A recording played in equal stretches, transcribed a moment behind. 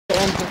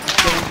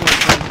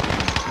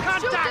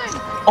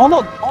Oh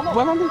no,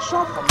 where am I being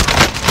shot from?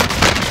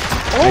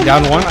 I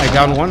down one, I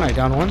down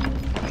one.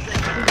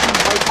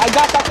 I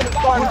got stuck in the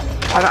storm.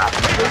 I got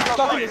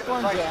stuck in the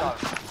storm, Jam.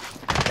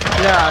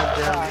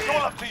 Yeah, It's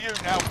all up to you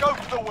now. Go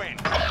for the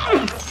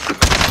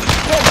win.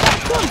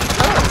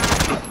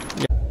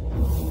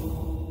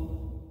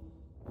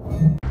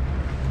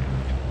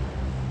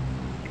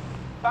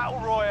 Battle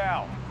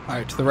Royale.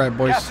 Alright, to the right,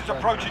 boys. Gas is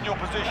approaching your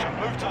position.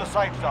 Move to the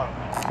safe zone.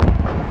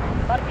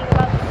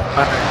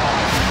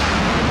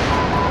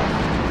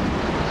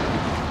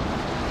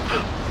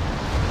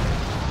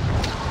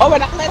 Oh, we're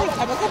not landing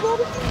chemical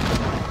building?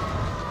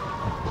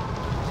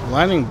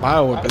 Landing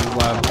bioweapons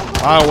lab.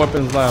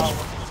 Bioweapons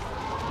lab.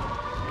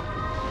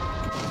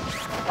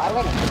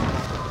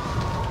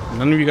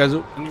 None of you guys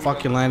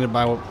fucking landed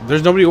bio.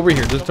 There's nobody over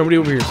here. There's nobody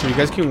over here. So you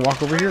guys can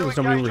walk over here. There's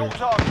nobody over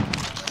here.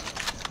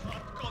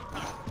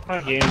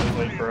 my game is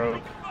like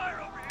broke.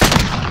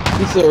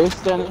 You serious,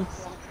 Danny?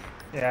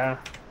 Yeah.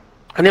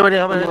 Anybody?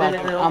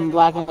 I'm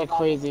lagging like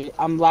crazy.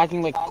 I'm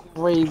lagging like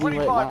crazy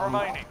right now.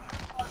 Remaining.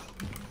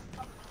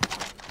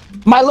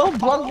 My little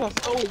brother is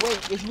so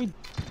awake. Is we?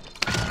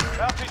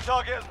 Bounty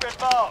target has been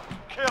marked.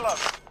 Kill him.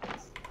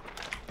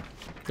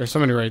 There's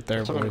somebody right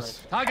there,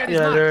 boys.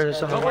 Yeah, there is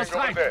something. This is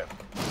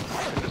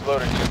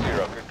loaded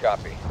 2-0. Good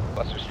copy.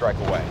 Cluster strike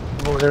away.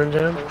 Over there,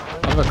 Jam.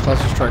 I have a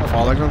cluster strike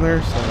falling on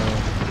there, so.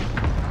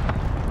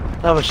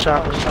 That was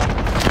shot.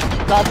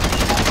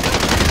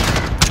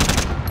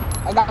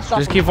 I got shot.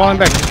 Just keep falling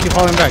back. Just keep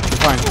falling back. You're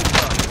fine.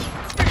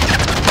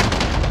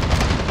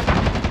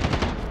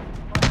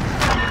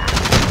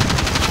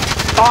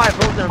 Oh, I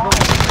broke there, bro.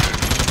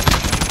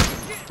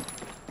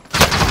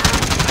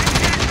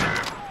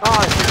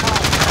 Oh,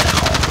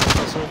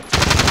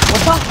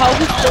 What the hell?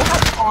 We still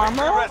have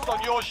armor? Rest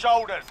on your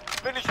shoulders.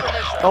 Finish the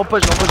mission. don't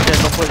push, Jam,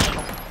 don't push.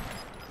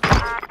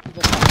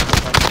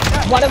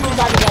 What have we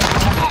got again?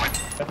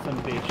 That's some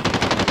bitch.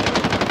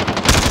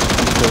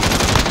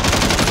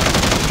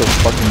 So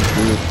fucking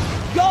weird.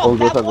 Yo, All that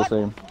girls are the one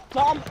same.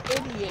 dumb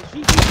idiot. She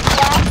just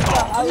flashed the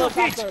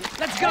helicopter.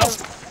 Let's go.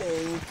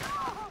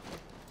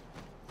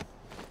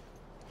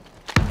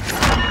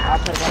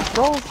 Okay, let's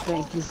go.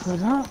 Thank you for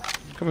that.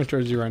 Coming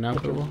towards you right now,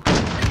 people.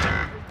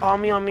 On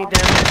me, damn it.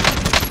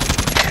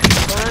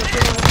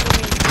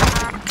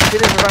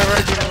 Get in,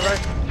 right.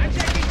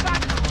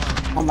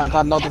 Oh my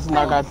god, no, this is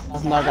not guy.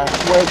 This is not guy.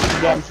 Where is he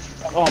again?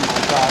 Oh my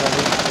god, I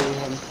didn't see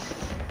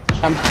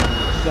him.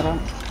 Get him.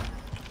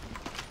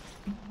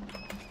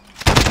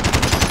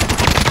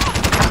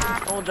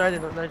 Oh, Jai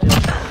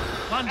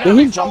Did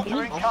he jump in?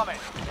 Incoming.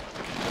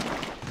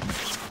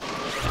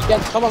 Yeah,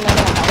 come on,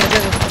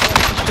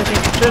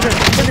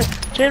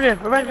 Jamjam,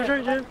 right.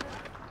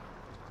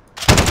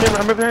 Jam,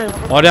 I'm behind him.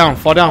 Fall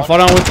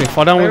down with me.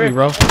 Fall down with me,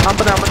 bro. I'm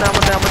down.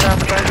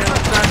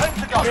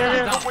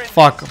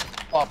 Fuck.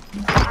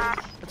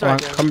 It's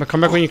alright,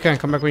 Come back when you can.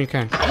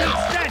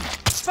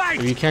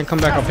 If you can't come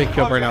back, I'll pick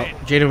you up right now.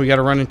 Jaden, we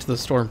gotta run into the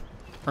storm.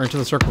 Or into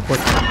the circle quick.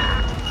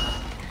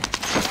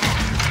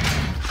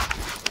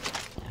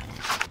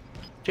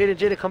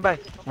 Jaden, come back.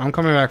 I'm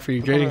coming back for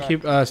you. Jaden,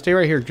 keep stay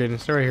right here, Jaden.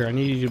 Stay right here. I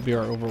need you to be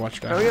our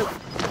Overwatch guy.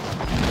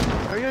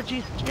 Hurry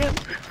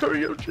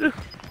up, Jam.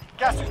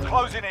 Gas is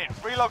closing in.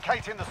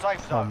 Relocating the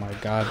safe Oh zone. my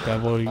god,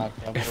 Devil.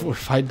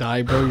 If I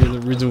die, bro, you're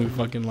the reason we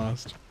fucking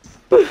lost.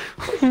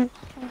 You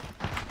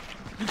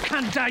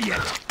can't die yet.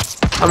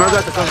 I'm gonna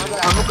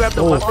grab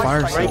the Oh, weapon.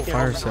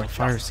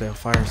 fire sale.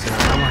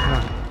 Come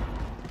on.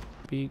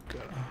 Peek.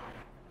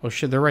 Oh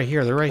shit, they're right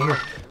here.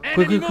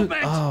 Quick.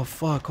 Oh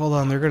fuck, hold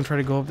on. They're gonna try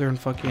to go up there and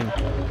fucking.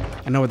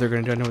 I know what they're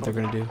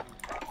gonna do.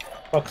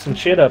 Fuck some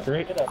shit up,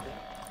 right?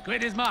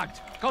 Grid is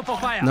marked. Go for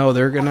fire. No,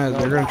 they're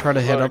gonna try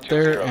to head up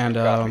there and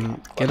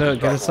get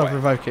a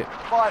self-revive kit.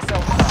 Fire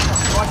cell.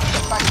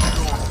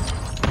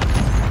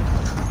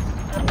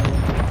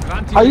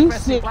 Are you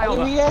serious?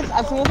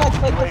 As soon as I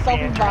click the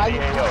self-revive, you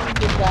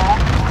did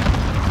that.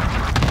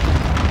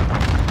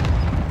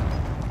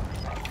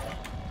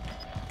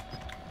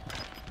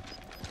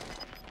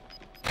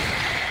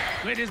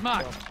 Grid is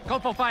marked. Go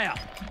for fire.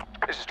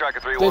 This is Striker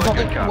 3-1. There's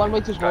only one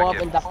way to go up,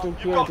 and that's through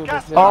here and through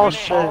this. Oh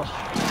shit.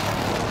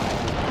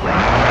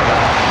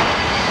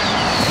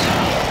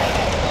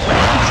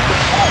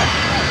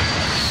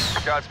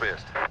 Shots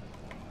missed.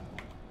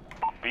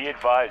 Be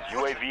advised,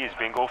 UAV is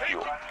bingo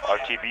fuel.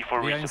 RTB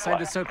for We are inside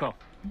the resupply. circle.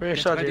 Very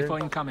Get shot, ready Jaden. for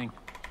incoming.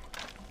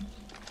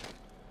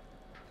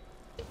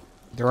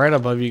 They're right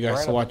above you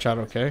guys, so watch out,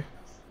 okay?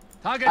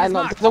 Target I is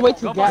know. marked. There's a way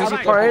to Go get for out.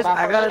 strike. Part is,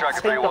 I gotta Striker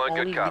take the 3-1.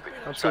 only. Good copy.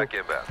 Strike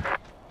inbound.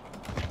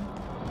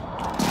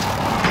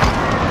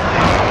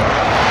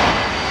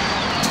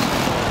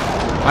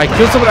 I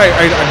killed somebody.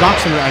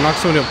 I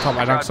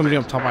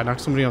knocked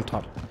somebody up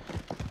top.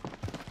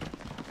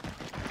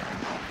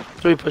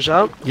 Do we push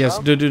out? Yes.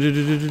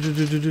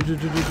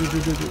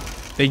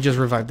 They just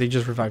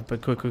revived.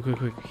 But quick.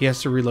 He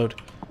has to reload.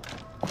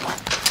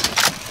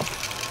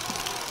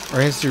 Or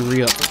he has to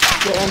re-up.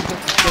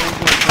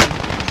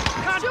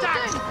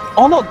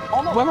 Oh no,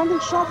 where am I being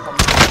shot from?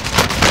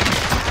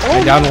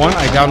 I down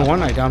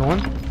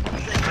one.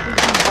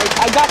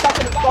 I got stuck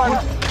in the storm.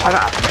 I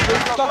got. We're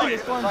stuck in the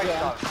storm, Jam.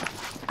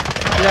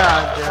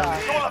 Yeah, yeah.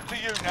 It's all up to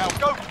you now.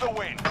 Go for the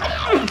win.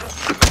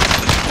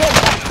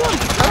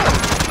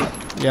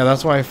 Yeah,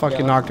 that's why I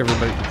fucking knocked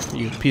everybody.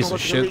 You piece of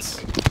shits.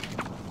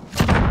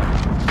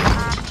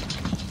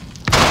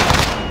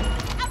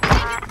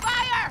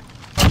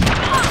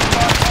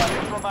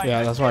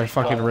 Yeah, that's why I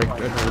fucking raped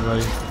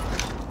everybody.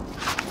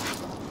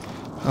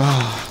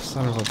 Oh,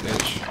 son of a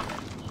bitch.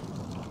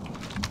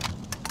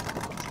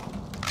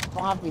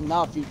 Don't have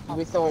enough. You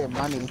waste all your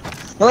money. You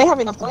only have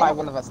enough to buy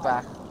one of us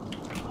back.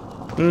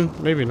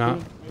 Maybe not.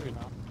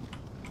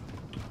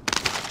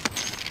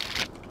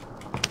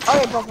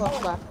 Okay, both of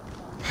us back.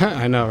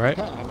 I know, right?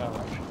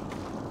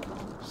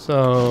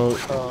 So,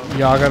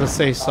 y'all gotta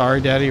say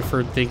sorry, Daddy,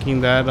 for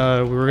thinking that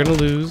we were gonna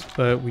lose,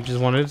 but we just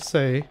wanted to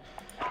say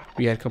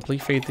we had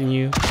complete faith in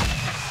you.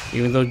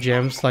 Even though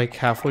Jam's like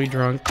halfway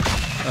drunk,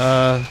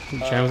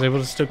 Jam was able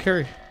to still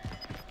carry.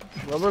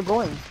 Where we're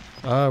going?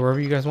 Wherever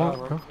you guys want,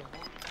 bro.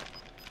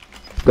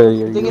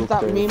 The thing is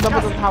that me and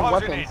Bubba doesn't have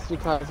weapons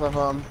because of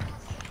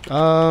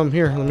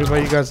Here, let me buy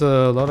you guys a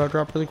loadout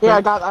drop really quick. Yeah,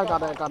 I got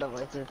it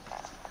right here.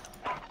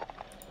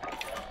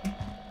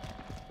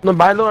 No,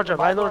 buy lower drop.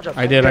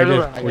 I did. Where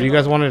do you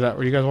guys want it at?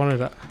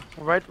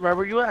 Right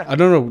where you at? I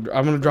don't know.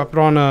 I'm gonna drop it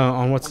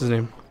on what's his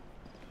name?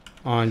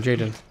 On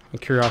Jaden. On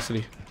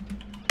Curiosity.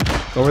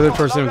 Go over there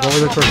towards him. First.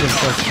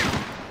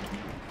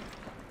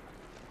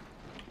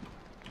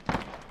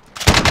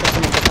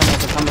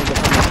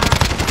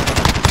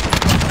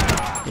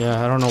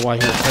 Yeah, I don't know why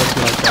he was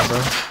testing like that,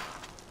 bro.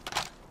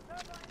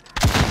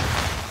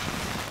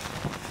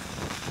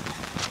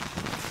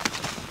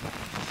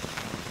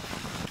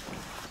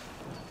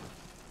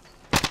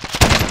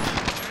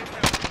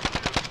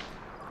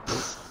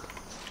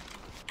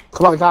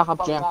 Come on, we gotta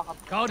hop Jam.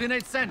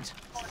 Coordinates sent.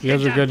 You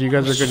guys are good.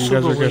 Loader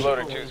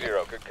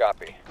 2-0. Good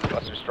copy.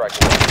 Buster strike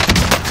away.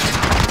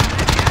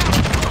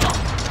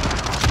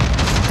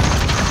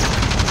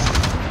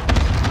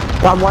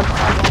 Got one.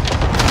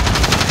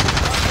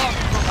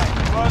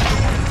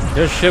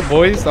 Good shit,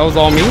 boys. That was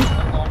all me.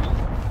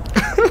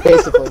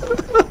 Basically.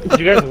 Did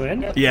you guys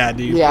win? Yeah,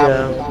 dude.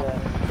 Yeah.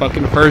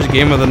 Fucking first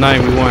game of the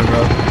night, we won,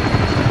 bro.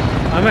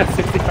 I'm at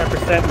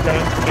 65%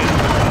 done.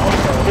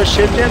 Good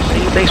shit, Jam.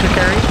 Thanks for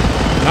carrying.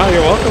 No,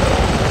 you're welcome.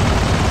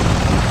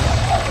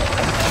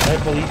 I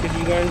believe in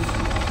you guys,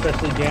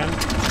 especially Jam.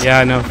 Yeah,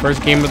 I know.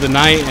 First game of the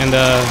night, and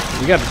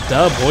we got a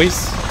dub,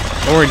 boys.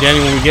 Don't worry, Danny.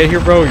 When we get here,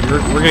 bro,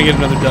 we're gonna get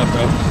another dub,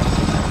 bro.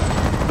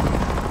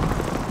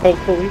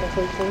 Hopefully.